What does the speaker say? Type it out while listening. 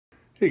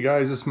Hey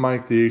guys, this is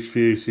Mike, the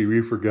HVAC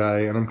reefer guy,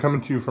 and I'm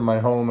coming to you from my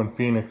home in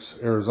Phoenix,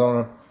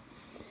 Arizona.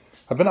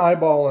 I've been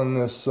eyeballing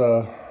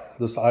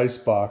this ice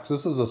box.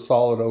 This is a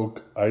solid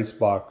oak ice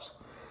box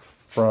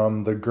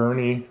from the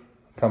Gurney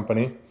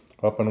company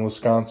up in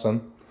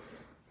Wisconsin.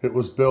 It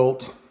was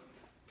built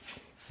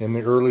in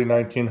the early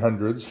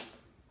 1900s,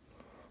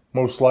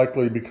 most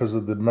likely because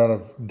of the amount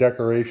of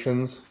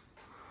decorations,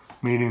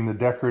 meaning the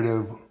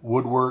decorative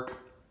woodwork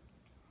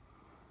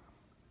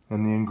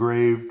and the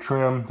engraved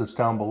trim that's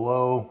down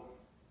below.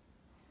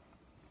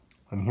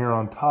 And here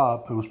on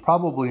top, it was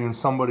probably in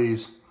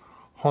somebody's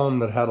home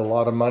that had a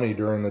lot of money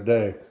during the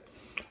day.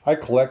 I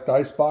collect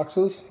ice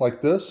boxes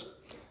like this,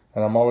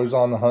 and I'm always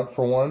on the hunt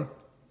for one.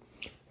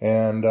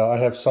 And I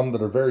have some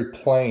that are very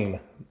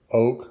plain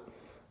oak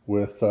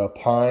with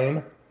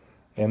pine,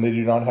 and they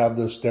do not have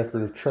this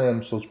decorative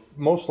trim. So it's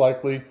most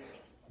likely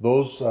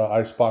those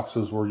ice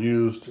boxes were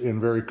used in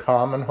very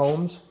common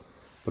homes.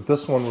 But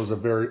this one was a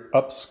very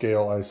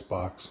upscale ice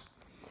box.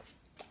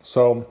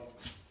 So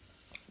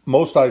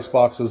most ice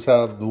boxes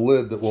have the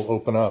lid that will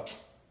open up.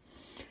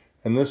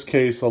 In this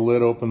case, the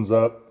lid opens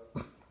up,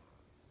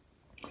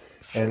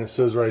 and it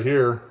says right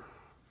here,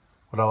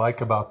 what I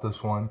like about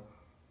this one,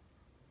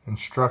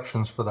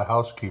 instructions for the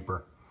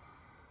housekeeper.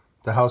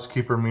 The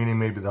housekeeper meaning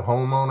maybe the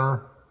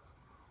homeowner,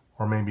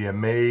 or maybe a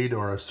maid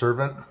or a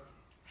servant.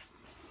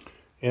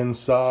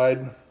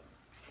 Inside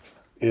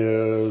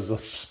is a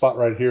spot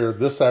right here.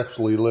 This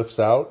actually lifts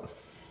out.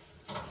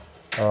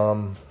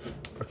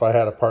 If I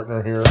had a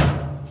partner here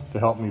to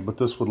help me, but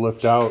this would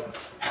lift out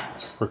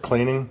for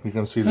cleaning. You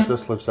can see that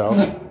this lifts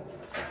out.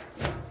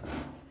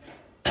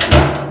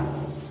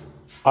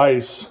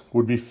 Ice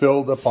would be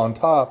filled up on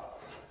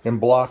top in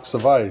blocks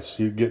of ice.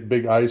 You'd get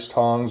big ice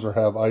tongs or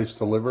have ice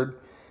delivered,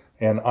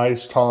 and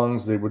ice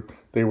tongs, they would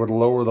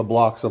lower the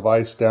blocks of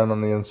ice down on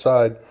the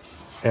inside.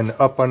 And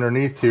up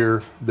underneath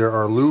here, there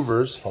are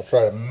louvers. I'll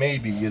try to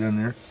maybe get in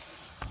there.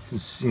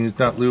 It's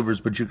not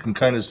louvers, but you can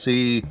kind of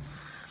see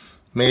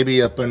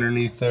maybe up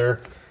underneath there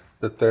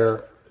that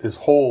there is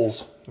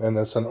holes, and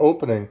that's an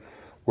opening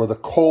where the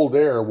cold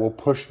air will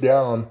push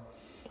down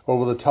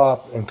over the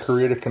top and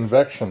create a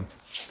convection.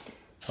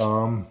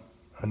 And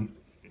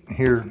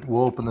here,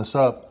 we'll open this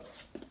up.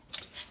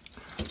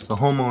 The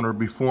homeowner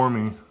before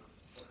me,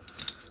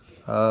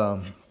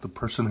 the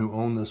person who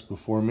owned this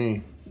before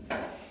me,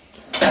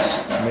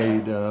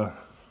 made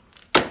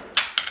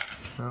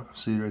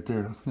see right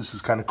there, this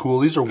is kind of cool.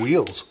 These are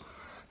wheels.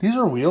 These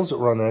are wheels that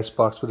were on the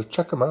icebox, but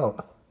check them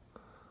out.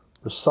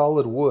 They're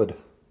solid wood.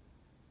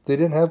 They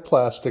didn't have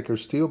plastic or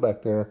steel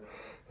back there,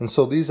 and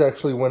so these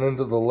actually went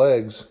into the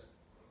legs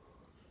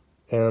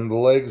and the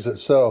legs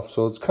itself.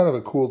 So it's kind of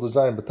a cool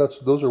design, but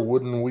those are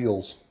wooden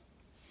wheels.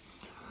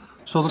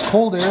 So the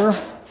cold air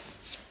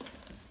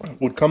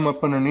would come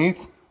up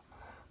underneath,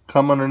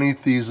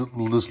 these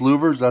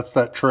louvers. That's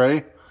that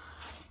tray.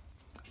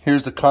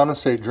 Here's the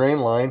condensate drain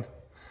line.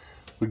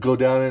 Would go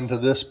down into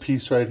this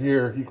piece right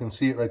here. You can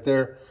see it right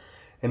there.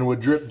 And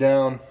would drip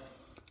down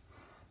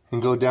and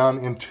go down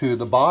into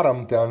the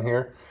bottom down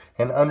here.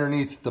 And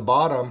underneath the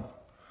bottom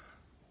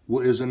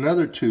is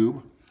another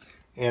tube.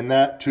 And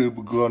that tube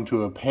would go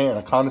into a pan,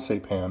 a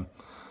condensate pan.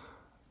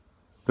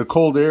 The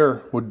cold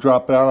air would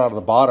drop down out of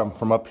the bottom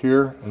from up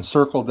here and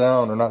circle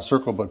down, or not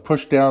circle, but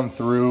push down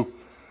through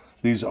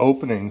these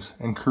openings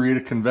and create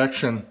a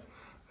convection.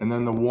 And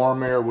then the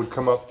warm air would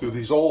come up through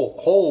these old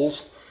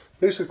holes,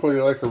 basically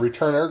like a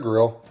return air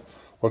grill,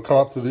 would come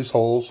up through these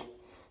holes.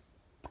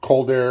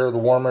 Cold air, the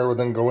warm air would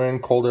then go in,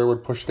 cold air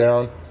would push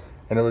down,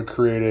 and it would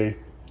create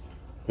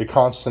a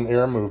constant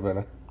air movement,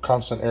 a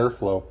constant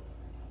airflow.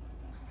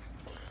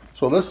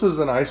 So this is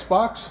an ice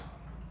box.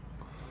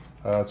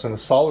 It's in a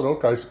solid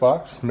oak ice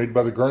box made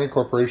by the Gurney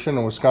Corporation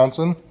in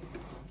Wisconsin.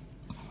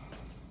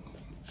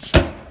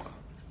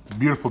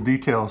 Beautiful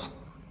details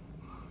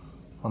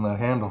on that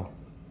handle.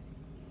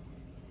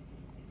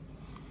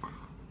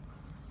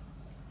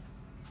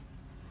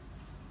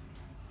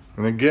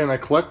 And again, I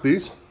collect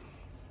these.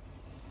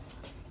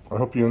 I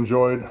hope you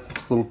enjoyed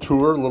this little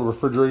tour, a little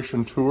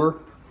refrigeration tour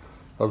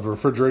of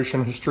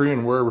refrigeration history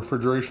and where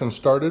refrigeration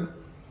started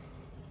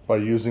by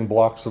using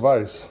blocks of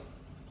ice.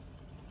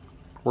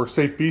 Work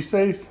safe,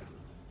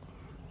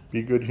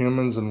 be good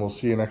humans, and we'll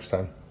see you next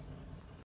time.